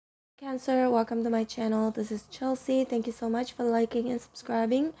Cancer, welcome to my channel. This is Chelsea. Thank you so much for liking and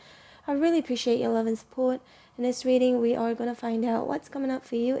subscribing. I really appreciate your love and support. In this reading, we are going to find out what's coming up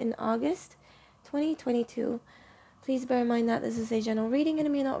for you in August 2022. Please bear in mind that this is a general reading and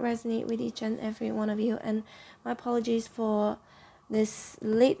it may not resonate with each and every one of you. And my apologies for this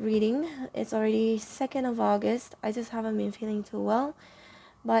late reading. It's already 2nd of August. I just haven't been feeling too well.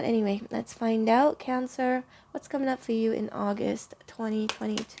 But anyway, let's find out, Cancer, what's coming up for you in August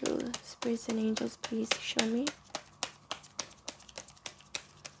 2022. Spirits and angels, please show me.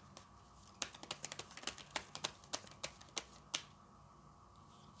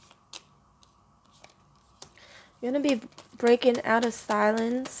 You're going to be breaking out of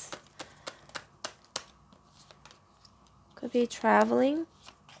silence. Could be traveling.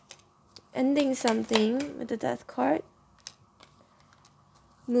 Ending something with the Death card.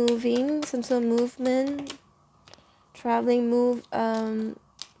 Moving, some sort of movement, traveling, could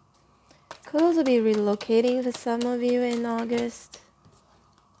also be relocating for some of you in August.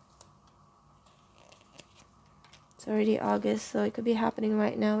 It's already August, so it could be happening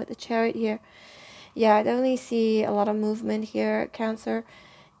right now with the Chariot here. Yeah, I definitely see a lot of movement here, Cancer,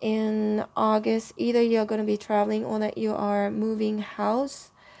 in August. Either you're going to be traveling or that you are moving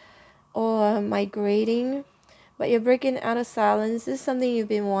house or migrating. But you're breaking out of silence. This is something you've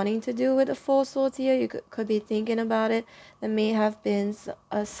been wanting to do with the Four Swords here. You could be thinking about it. There may have been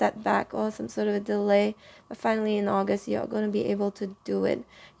a setback or some sort of a delay. But finally in August, you're going to be able to do it.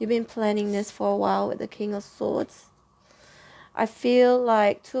 You've been planning this for a while with the King of Swords. I feel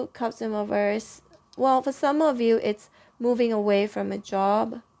like Two of Cups in reverse. Well, for some of you, it's moving away from a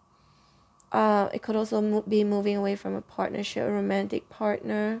job. It could also be moving away from a partnership, a romantic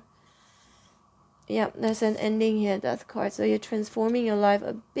partner. Yeah, there's an ending here, Death card. So you're transforming your life,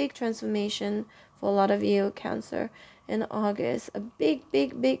 a big transformation for a lot of you, Cancer, in August. A big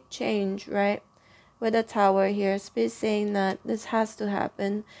change, right? With the Tower here, Spirit saying that this has to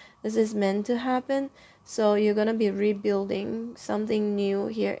happen. This is meant to happen. So you're going to be rebuilding something new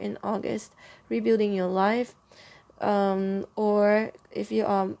here in August. Rebuilding your life. Or if you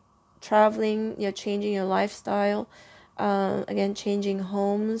are traveling, you're changing your lifestyle. Again, changing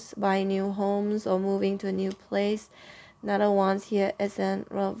homes, buying new homes, or moving to a new place. Another ones here is in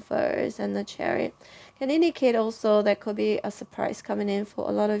reverse, and the Chariot can indicate also that could be a surprise coming in for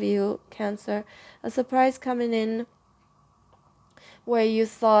a lot of you, Cancer. A surprise coming in where you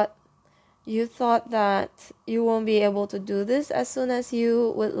thought that you won't be able to do this as soon as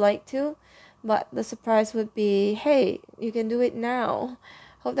you would like to, but the surprise would be, hey, you can do it now.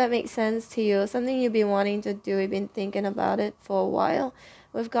 Hope that makes sense to you. Something you've been wanting to do. You've been thinking about it for a while.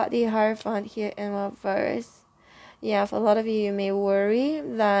 We've got the Hierophant here in reverse. Yeah, for a lot of you, you may worry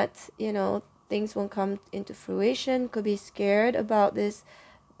that, things won't come into fruition. Could be scared about this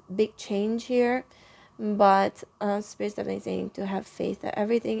big change here. But Spirit's definitely saying to have faith that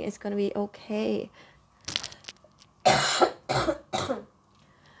everything is going to be okay.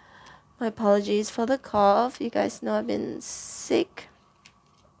 My apologies for the cough. You guys know I've been sick.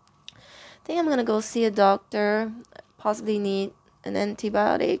 I think I'm gonna go see a doctor, possibly need an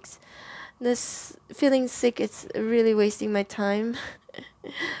antibiotics. This feeling sick, it's really wasting my time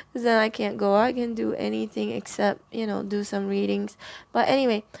because then I can't go out, I can't do anything except, do some readings. But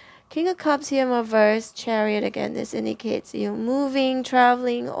anyway, King of Cups here in reverse, Chariot again. This indicates you moving,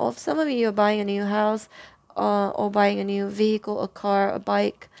 traveling, or some of you are buying a new house or buying a new vehicle, a car, a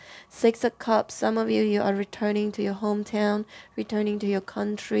bike. Six of Cups, some of you are returning to your hometown, returning to your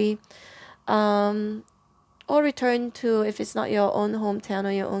country. Or return to, if it's not your own hometown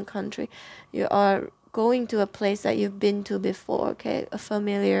or your own country, you are going to a place that you've been to before, okay, a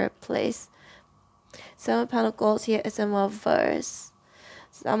familiar place. Seven of Pentacles here is in reverse.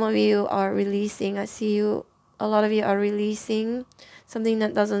 Some of you are releasing. I see you, a lot of you are releasing something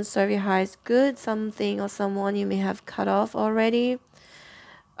that doesn't serve your highest good, something or someone you may have cut off already.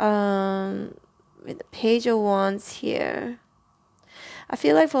 With the Page of Wands here, I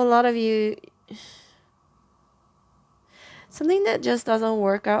feel like for a lot of you, something that just doesn't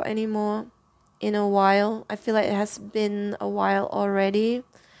work out anymore in a while. I feel like it has been a while already.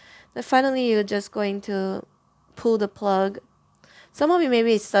 Then finally you're just going to pull the plug. Some of you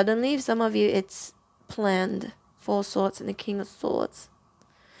maybe it's suddenly, some of you it's planned. Four Swords and the King of Swords.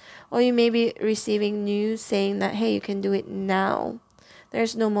 Or you may be receiving news saying that, hey, you can do it now.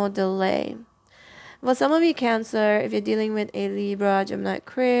 There's no more delay. For some of you, Cancer, if you're dealing with a Libra, Gemini,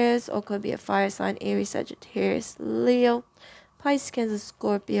 Aquarius, or could be a fire sign, Aries, Sagittarius, Leo, Pisces, Cancer,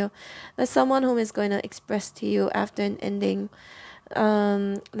 Scorpio, there's someone whom is going to express to you after an ending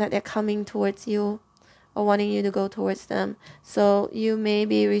that they're coming towards you or wanting you to go towards them. So you may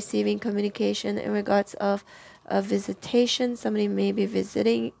be receiving communication in regards of a visitation. Somebody may be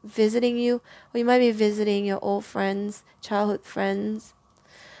visiting you, or you might be visiting your old friends, childhood friends.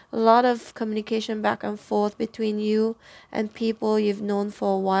 A lot of communication back and forth between you and people you've known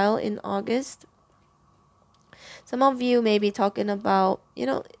for a while in August. Some of you may be talking about,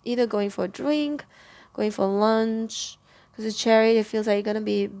 either going for a drink, going for lunch, because the Chariot, it feels like you're going to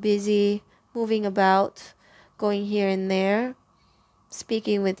be busy, moving about, going here and there,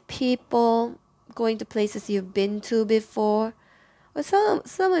 speaking with people, going to places you've been to before. Or some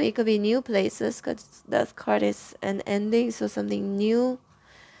of it could be new places, because that card is an ending, so something new.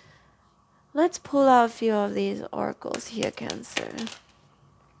 Let's pull out a few of these oracles here, Cancer.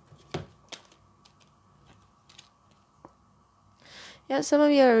 Yeah, some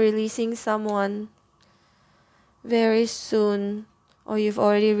of you are releasing someone very soon, or you've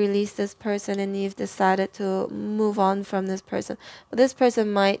already released this person and you've decided to move on from this person. But this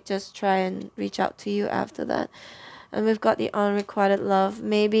person might just try and reach out to you after that. And we've got the unrequited love.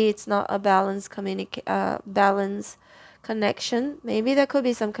 Maybe it's not a balanced connection. Maybe there could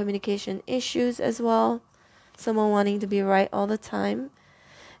be some communication issues as well. Someone wanting to be right all the time.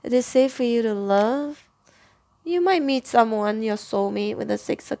 It is safe for you to love. You might meet someone, your soulmate, with the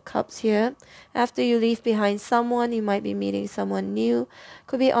Six of Cups here. After you leave behind someone, you might be meeting someone new.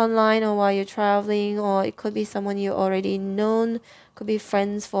 Could be online or while you're traveling, or it could be someone you already known. Could be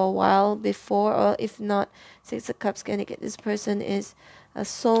friends for a while before, or if not, Six of Cups can get this person is a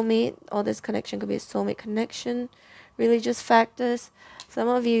soulmate, or this connection could be a soulmate connection. Religious factors. Some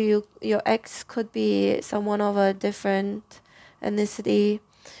of you, your ex could be someone of a different ethnicity.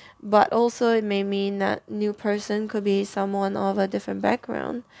 But also it may mean that new person could be someone of a different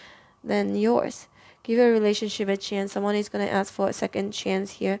background than yours. Give your relationship a chance. Someone is going to ask for a second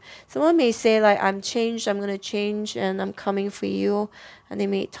chance here. Someone may say like, I'm changed, I'm going to change, and I'm coming for you. And they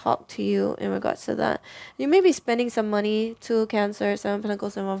may talk to you in regards to that. You may be spending some money too, Cancer, 7 of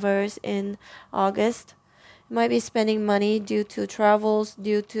Pentacles in reverse in August. You might be spending money due to travels,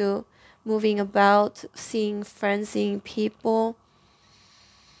 due to moving about, seeing friends, seeing people.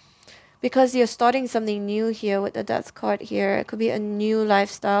 Because you're starting something new here with the Death card here. It could be a new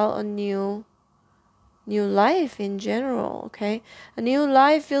lifestyle, a new life in general, okay? A new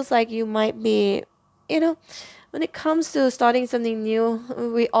life feels like you might be, when it comes to starting something new,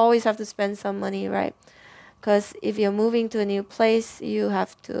 we always have to spend some money, right? Because if you're moving to a new place, you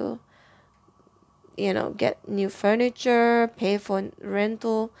have to, get new furniture, pay for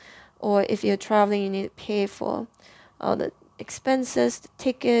rental, or if you're traveling, you need to pay for all the expenses, the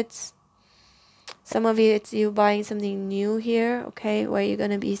tickets. Some of you, it's you buying something new here, okay, where you're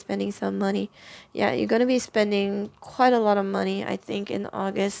going to be spending some money. Yeah, you're going to be spending quite a lot of money, I think, in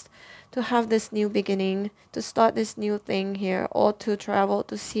August to have this new beginning, to start this new thing here, or to travel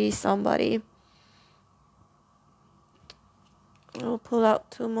to see somebody. I'll pull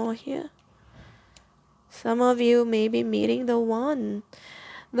out 2 more here. Some of you may be meeting the one,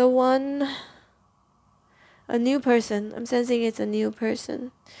 a new person. I'm sensing it's a new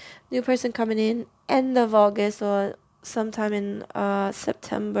person. New person coming in end of August or sometime in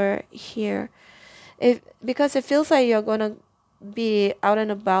September here. Because it feels like you're going to be out and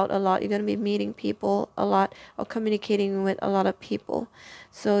about a lot. You're going to be meeting people a lot or communicating with a lot of people.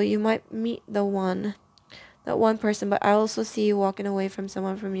 So you might meet that one person. But I also see you walking away from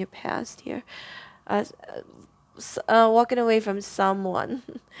someone from your past here. Walking away from someone,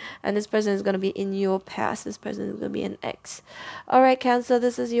 and this person is going to be in your past. This person is going to be an ex. All right, Cancer,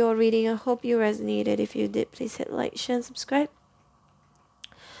 this is your reading. I hope you resonated. If you did, please hit like, share, and subscribe.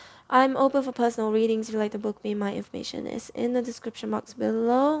 I'm open for personal readings. If you'd like to book me, my information is in the description box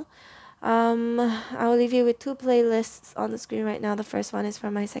below. I will leave you with 2 playlists on the screen right now. The first one is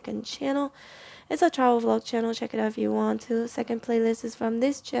from my second channel. It's a travel vlog channel. Check it out if you want to. Second playlist is from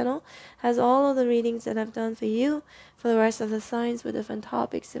this channel. Has all of the readings that I've done for you, for the rest of the signs, with different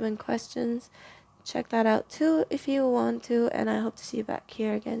topics, different questions. Check that out too if you want to. And I hope to see you back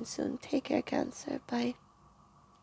here again soon. Take care, Cancer. Bye.